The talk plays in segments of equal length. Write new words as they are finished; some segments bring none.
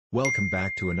Welcome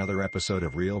back to another episode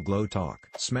of Real Glow Talk.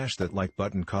 Smash that like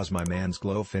button cause my man's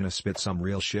Glow finna spit some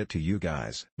real shit to you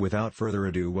guys. Without further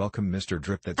ado, welcome Mr.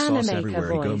 Drip That Sauce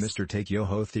everywhere you go, Mr. Take Yo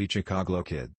Ho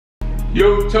TheChicagloKid.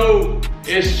 Yo, Toad,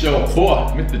 it's your boy,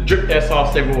 Mr. Drip That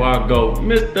Sauce everywhere I go.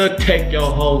 Mr. Take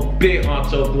Your Ho, Big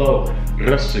Honcho Glow,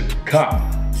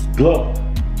 TheChicagloKid.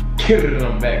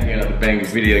 I'm back here in another banging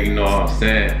video, you know what I'm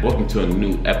saying? Welcome to a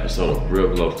new episode of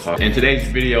Real Glow Talk. In today's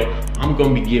video, I'm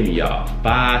gonna be giving y'all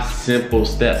 5 simple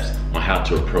steps on how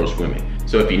to approach women.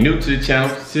 So if you're new to the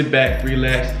channel, sit back,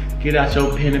 relax, get out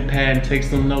your pen and pad and take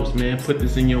some notes, man. Put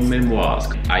this in your memoirs.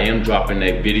 I am dropping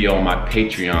a video on my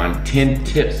Patreon, 10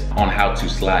 tips on how to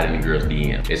slide in a girl's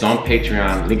DM. It's on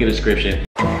Patreon, link in the description.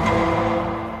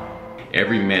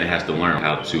 Every man has to learn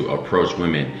how to approach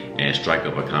women and strike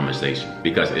up a conversation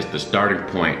because it's the starting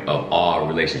point of all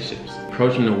relationships.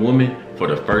 Approaching a woman for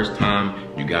the first time,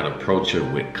 you gotta approach her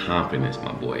with confidence,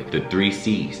 my boy. The 3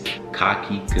 C's,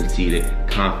 cocky, conceited,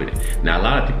 confident. Now, a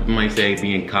lot of people might say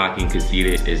being cocky and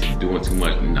conceited is doing too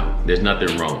much. No, there's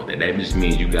nothing wrong with that. That just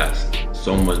means you got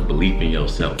so much belief in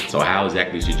yourself. So how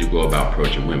exactly should you go about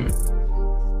approaching women?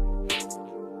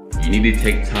 You need to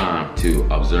take time to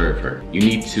observe her. You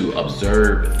need to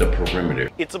observe the perimeter.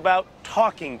 It's about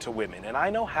talking to women, and I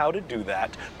know how to do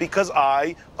that because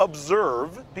I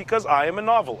observe, because I am a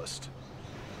novelist.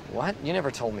 What? You never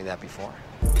told me that before.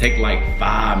 Take like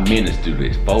 5 minutes to do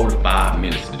this, 4 to 5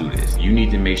 minutes to do this. You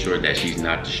need to make sure that she's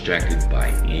not distracted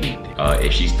by anything.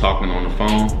 If she's talking on the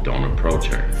phone, don't approach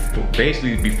her.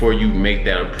 Basically, before you make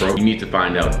that approach, you need to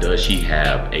find out, does she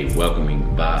have a welcoming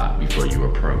vibe before you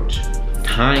approach?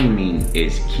 Timing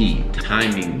is key.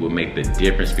 Timing will make the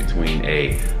difference between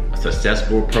a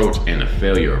successful approach and a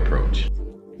failure approach.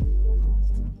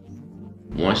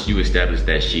 Once you establish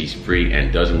that she's free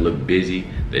and doesn't look busy,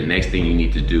 the next thing you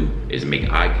need to do is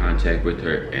make eye contact with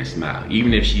her and smile.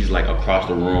 Even if she's like across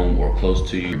the room or close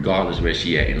to you, regardless where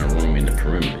she at in the room, in the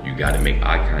perimeter, you gotta make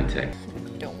eye contact.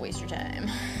 Don't waste your time.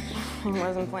 I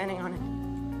wasn't planning on it.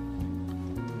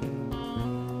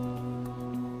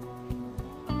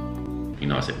 You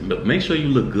know what I'm saying? But make sure you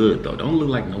look good though. Don't look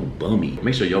like no bummy.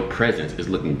 Make sure your presence is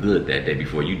looking good that day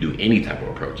before you do any type of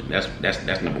approaching.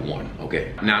 That's number 1,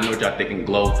 okay? Now I know what y'all thinking,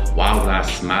 Glow, why would I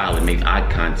smile and make eye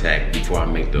contact before I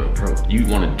make the approach? You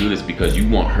wanna do this because you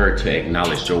want her to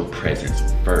acknowledge your presence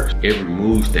first. It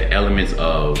removes the elements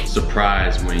of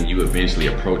surprise when you eventually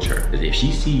approach her. Because if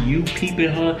she see you peeping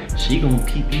her, she gonna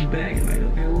peep you back. Like,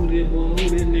 okay, who this boy, who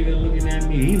this nigga looking at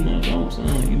me? He my own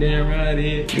son, you damn right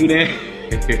here. You damn.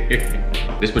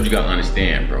 This is what you gotta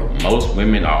understand, bro. Most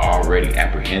women are already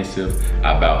apprehensive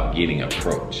about getting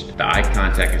approached. The eye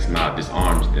contact and smile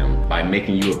disarms them by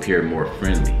making you appear more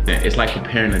friendly. It's like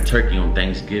preparing a turkey on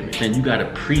Thanksgiving. Then you gotta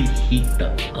preheat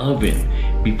the oven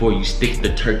before you stick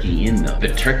the turkey in there. The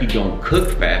turkey gonna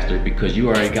cook faster because you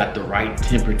already got the right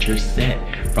temperature set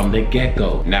from the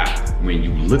get-go. Now, when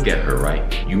you look at her,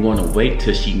 right, you wanna wait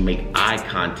till she make eye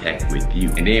contact with you.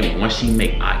 And then once she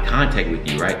make eye contact with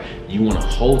you, right, you wanna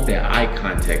hold that eye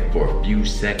contact for a few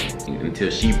seconds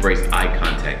until she breaks eye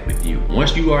contact with you.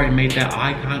 Once you already made that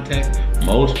eye contact,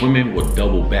 most women will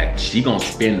double back. She gonna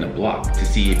spin the block to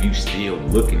see if you still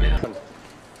looking at her.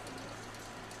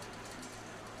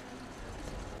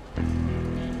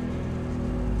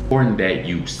 Important that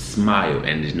you smile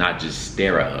and it's not just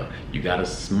stare at her. You gotta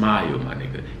smile, my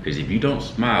nigga. Because if you don't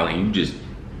smile and you just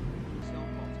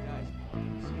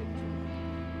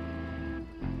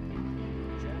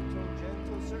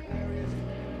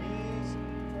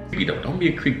don't be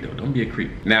a creep though, don't be a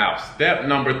creep. Now, step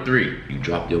number 3, you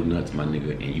drop your nuts, my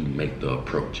nigga, and you make the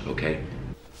approach, okay?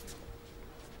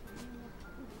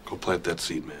 Go plant that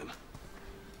seed, man.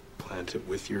 Plant it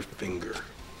with your finger.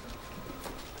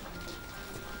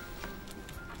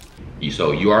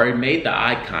 So you already made the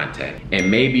eye contact, and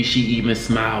maybe she even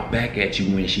smiled back at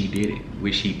you when she did it.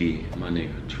 Which she did, my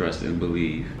nigga. Trust and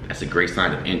believe. That's a great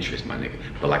sign of interest, my nigga.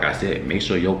 But like I said, make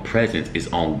sure your presence is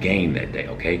on game that day,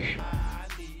 okay?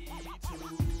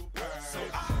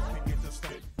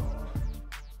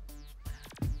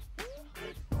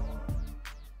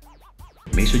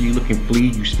 Make sure you looking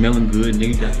fleed, you smelling good,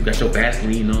 nigga. You got your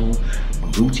Vaseline on,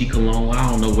 Gucci cologne. I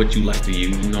don't know what you like to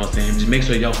use, you know what I'm saying? Just make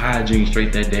sure your hygiene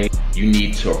straight that day. You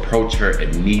need to approach her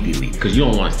immediately because you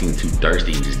don't want to seem too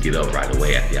thirsty and just get up right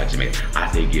away after y'all just made it.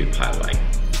 I say give probably like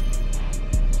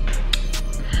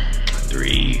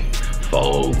 3,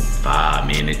 4, 5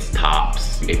 minutes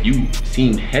tops. If you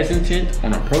seem hesitant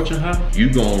on approaching her, you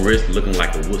gonna risk looking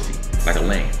like a wussy, like a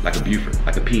lame, like a Buford,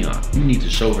 like a peon. You need to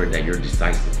show her that you're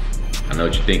decisive. I know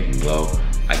what you're thinking, Glow.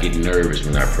 I get nervous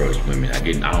when I approach women.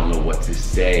 I don't know what to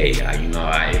say.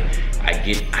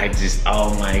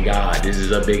 Oh my God, this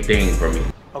is a big thing for me.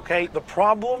 Okay, the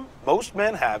problem most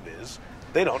men have is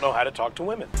they don't know how to talk to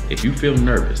women. If you feel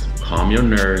nervous, calm your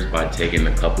nerves by taking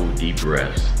a couple deep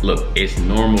breaths. Look, it's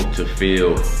normal to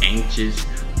feel anxious,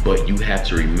 but you have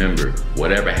to remember,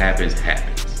 whatever happens,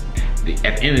 happens.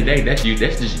 At the end of the day, that's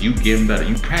just you getting better,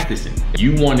 you practicing.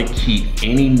 You want to keep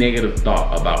any negative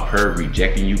thought about her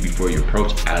rejecting you before you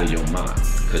approach out of your mind.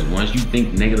 Because once you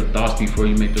think negative thoughts before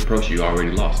you make the approach, you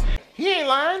already lost. He ain't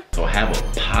lying. So have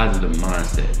a positive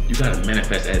mindset. You gotta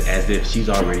manifest as if she's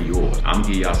already yours. I'm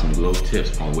gonna give y'all some glow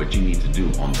tips on what you need to do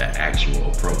on the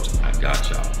actual approach. I got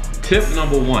y'all. Tip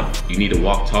number 1, you need to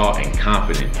walk tall and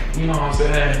confident. You know what I'm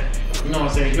saying? You know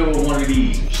what I'm saying? Here with one of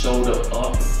these, shoulder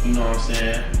up, you know what I'm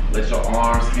saying? Let your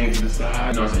arms hang to the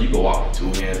side. You know what I'm saying? You can walk with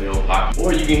 2 hands in your pocket.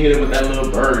 Or you can hit it with that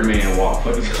little Birdman walk.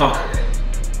 What is it called?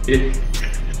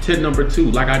 Tip number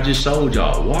 2, like I just showed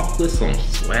y'all, walk with some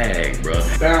swag, bro.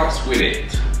 Bounce with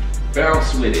it.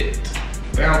 Bounce with it.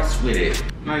 Bounce with it.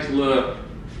 Nice little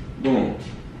boom.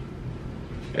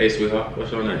 Hey, sweetheart,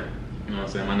 what's your name? You know what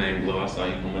I'm saying? My name Glow. I saw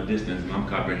you from a distance and I'm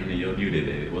comprehending your beauty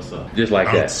today. What's up? Just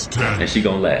like that. And she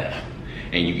gonna laugh.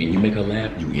 And you make her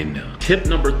laugh, you in there. Tip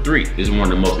number 3, this is one of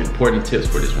the most important tips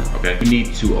for this one, okay? You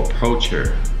need to approach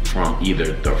her from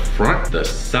either the front, the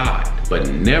side, but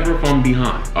never from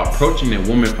behind. Approaching a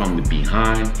woman from the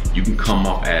behind, you can come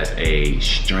off as a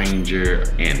stranger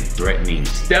and threatening.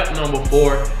 Step number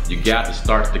 4, you got to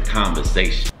start the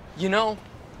conversation. You know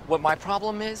what my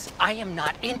problem is? I am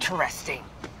not interesting.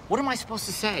 What am I supposed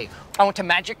to say? I went to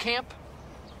magic camp.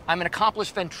 I'm an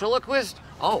accomplished ventriloquist.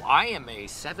 Oh, I am a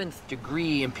 7th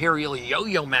degree imperial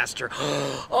yo-yo master.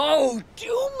 Oh,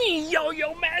 do me,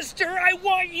 yo-yo master. I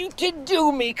want you to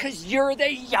do me because you're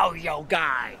the yo-yo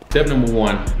guy. Step number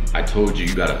 1, I told you,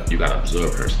 you gotta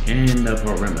observe her. Scan the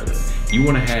perimeter. You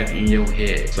wanna have in your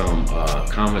head some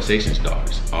conversation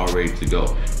starters all ready to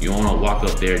go. You don't wanna walk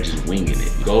up there just winging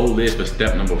it. Goal is for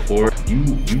step number 4,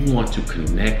 you want to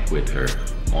connect with her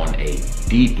on a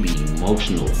deeply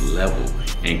emotional level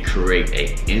and create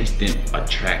an instant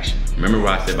attraction. Remember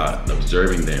what I said about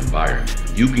observing the environment?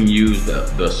 You can use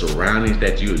the surroundings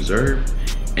that you observe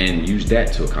and use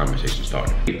that to a conversation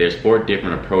starter. There's 4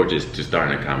 different approaches to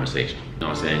starting a conversation. You know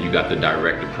what I'm saying? You got the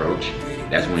direct approach.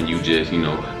 That's when you just,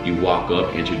 you walk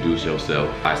up, introduce yourself.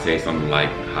 I say something like,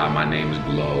 hi, my name is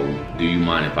Glow. Do you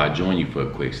mind if I join you for a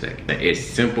quick second? It's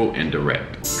simple and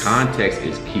direct. Context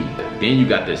is key. Then you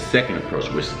got the second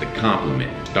approach, which is the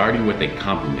compliment. Starting with a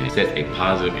compliment sets a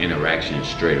positive interaction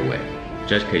straight away.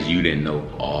 Just because you didn't know,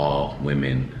 all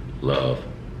women love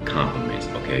compliments,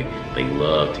 okay? They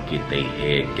love to get their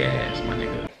head gas, my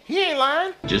nigga. He ain't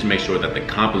lying. Just make sure that the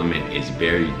compliment is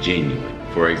very genuine.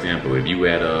 For example, if you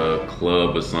at a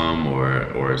club or something,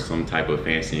 or some type of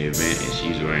fancy event and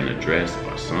she's wearing a dress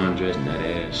or sundress and that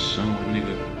ass shown,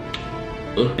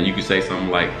 nigga. And you can say something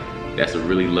like, that's a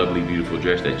really lovely, beautiful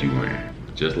dress that you wearing.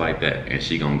 Just like that, and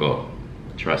she gonna go.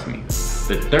 Trust me.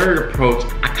 The third approach,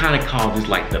 I kind of call this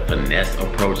like the finesse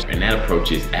approach, and that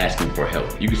approach is asking for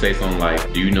help. You can say something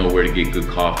like, do you know where to get good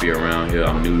coffee around here?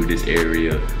 I'm new to this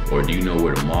area. Or do you know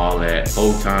where the mall at?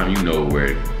 Whole time you know where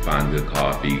to find good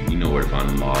coffee, you know where to find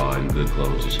the mall and good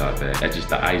clothes to shop at. That's just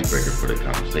the icebreaker for the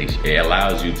conversation. It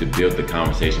allows you to build the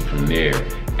conversation from there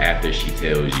after she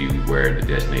tells you where the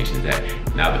destination is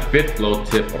at. Now the 5th glow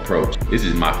tip approach, this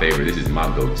is my favorite, this is my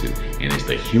go-to, and it's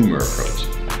the humor approach.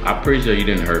 I'm pretty sure you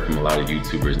didn't hear from a lot of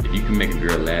YouTubers. If you can make a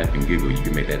girl laugh and giggle, you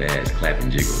can make that ass clap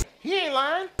and jiggle. He ain't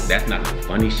lying. That's not no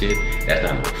funny shit. That's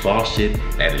not no false shit.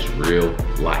 That is real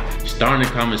life. Starting a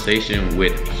conversation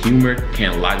with humor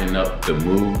can lighten up the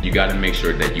mood. You gotta make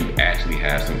sure that you actually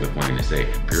have something funny to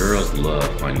say. Girls love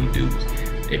funny dudes.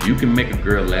 If you can make a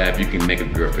girl laugh, you can make a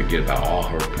girl forget about all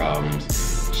her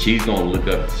problems. She's gonna look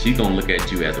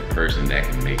at you as a person that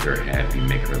can make her happy,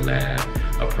 make her laugh,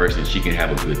 a person she can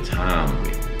have a good time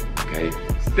with. Okay.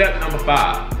 Step number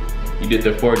 5. You did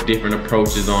the 4 different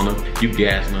approaches on her. You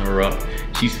gassing her up.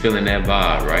 She's feeling that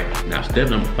vibe, right? Now, step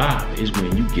number 5 is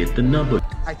when you get the number.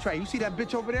 Hey, Trey, you see that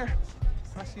bitch over there?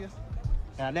 I see her.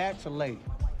 Now, that's a lady.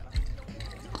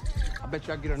 I bet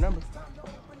you I get her number.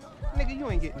 Nigga, you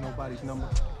ain't getting nobody's number.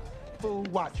 Fool,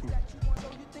 watch me.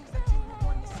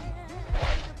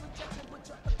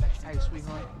 Hey,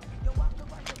 sweetheart.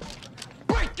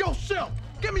 Break yourself!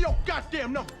 Give me your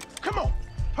goddamn number. Come on.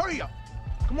 Hurry up.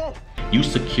 Come on. You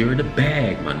secure the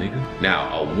bag, my nigga.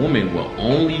 Now, a woman will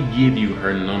only give you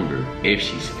her number if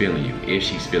she's feeling you, if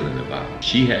she's feeling the vibe.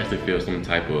 She has to feel some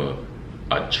type of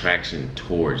attraction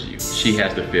towards you. She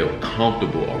has to feel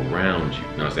comfortable around you.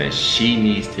 You know what I'm saying? She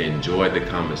needs to enjoy the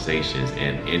conversations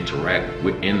and interact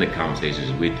within the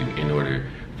conversations with you in order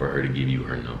for her to give you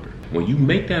her number. when you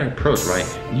make that approach,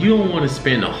 right, you don't want to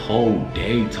spend a whole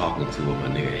day talking to her,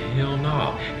 my nigga. Hell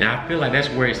no. And I feel like that's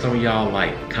where some of y'all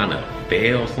like kind of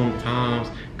fail sometimes,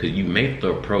 because you make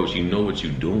the approach, you know what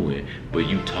you're doing, but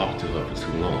you talk to her for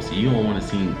too long. So you don't want to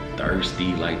seem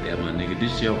thirsty like that, my nigga.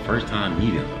 This is your first time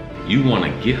meeting her. You want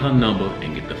to get her number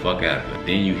and get the fuck out of her.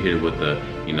 Then you hit her with the,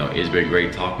 you know, it's been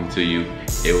great talking to you.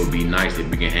 It would be nice if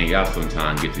we can hang out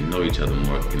sometime, get to know each other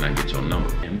more. Can I get your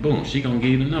number? And boom, she gonna give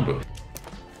you the number.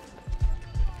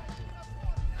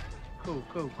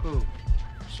 Cool.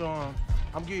 So,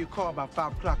 I'm giving you a call about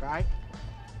 5 o'clock, all right?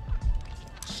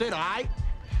 Sit, all right?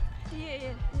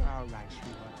 Yeah. All right,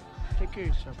 sweetheart. Take care of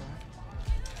yourself, all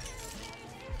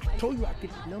right? I told you I'd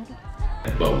get the number.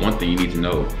 But one thing you need to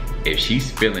know, if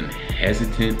she's feeling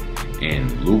hesitant and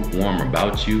lukewarm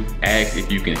about you, ask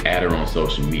if you can add her on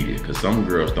social media, because some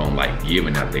girls don't like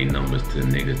giving out their numbers to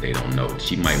niggas they don't know.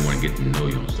 She might want to get to know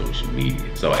you on social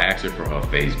media. So ask her for her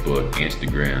Facebook,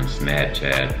 Instagram,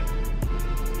 Snapchat,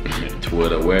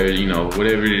 Twitter, where, you know,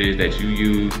 whatever it is that you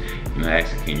use, you know,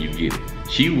 ask her, can you get it?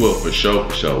 She will for sure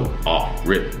off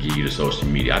rip give you the social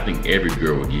media. I think every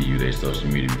girl will give you their social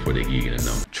media before they give you the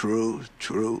number.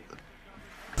 True.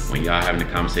 When y'all having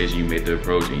a conversation, you made the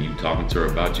approach and you talking to her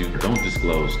about you, don't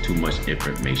disclose too much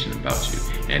information about you,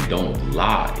 and don't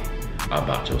lie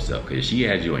about yourself. Because she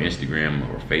has you on Instagram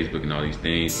or Facebook and all these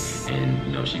things, and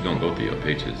you know she gonna go through your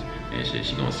pictures and shit.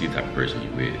 She gonna see the type of person you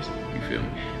is. You feel me?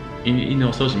 And, you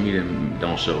know, social media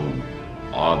don't show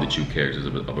all the true characters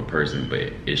of a person, but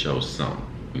it shows some.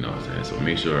 You know what I'm saying? So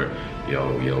make sure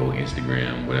yo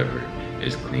Instagram, whatever,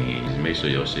 is clean. Just make sure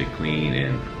your shit clean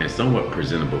and somewhat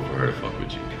presentable for her to fuck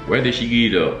with you. Whether she give you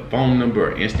the phone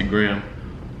number or Instagram,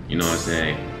 you know what I'm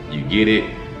saying? You get it,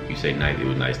 you say, nice, it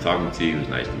was nice talking to you, it was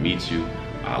nice to meet you.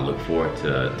 I look forward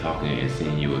to talking and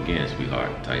seeing you again,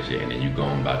 sweetheart, type shit. And then you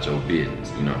going about your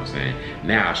business, you know what I'm saying?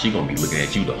 Now she gonna be looking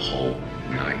at you the whole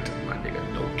night, my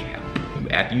nigga, no cap.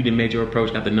 After you done made your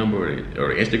approach, got the number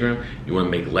or Instagram, you wanna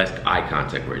make less eye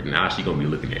contact with her. Now she gonna be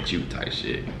looking at you type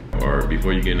shit. Or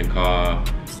before you get in the car,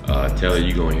 tell her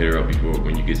you gonna hit her up before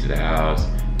when you get to the house,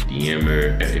 DM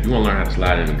her. If you wanna learn how to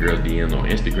slide in the girl's DMs on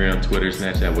Instagram, Twitter,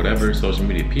 Snapchat, whatever, social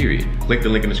media, period, click the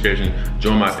link in the description,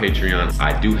 join my Patreon.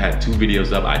 I do have 2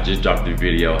 videos up. I just dropped the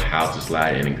video, how to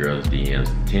slide in the girl's DMs,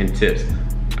 10 tips.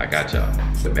 I got y'all.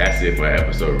 But that's it for an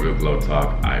episode of Real Glow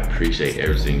Talk. I appreciate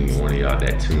every single one of y'all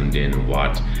that tuned in and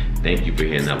watched. Thank you for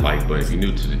hitting that like button. If you're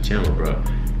new to the channel, bro,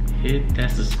 hit that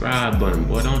subscribe button.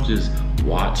 Boy, don't just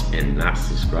watch and not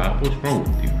subscribe. What's wrong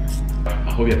with you?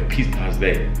 I hope you have a peace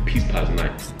positive day, peace positive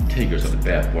night. Take yourself the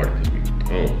bad part because we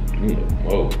don't do no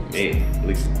more. Man,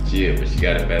 look at the chill, but she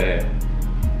got it bad.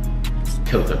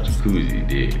 Tell us up jacuzzi, you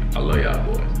did. I love y'all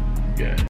boys. Yeah.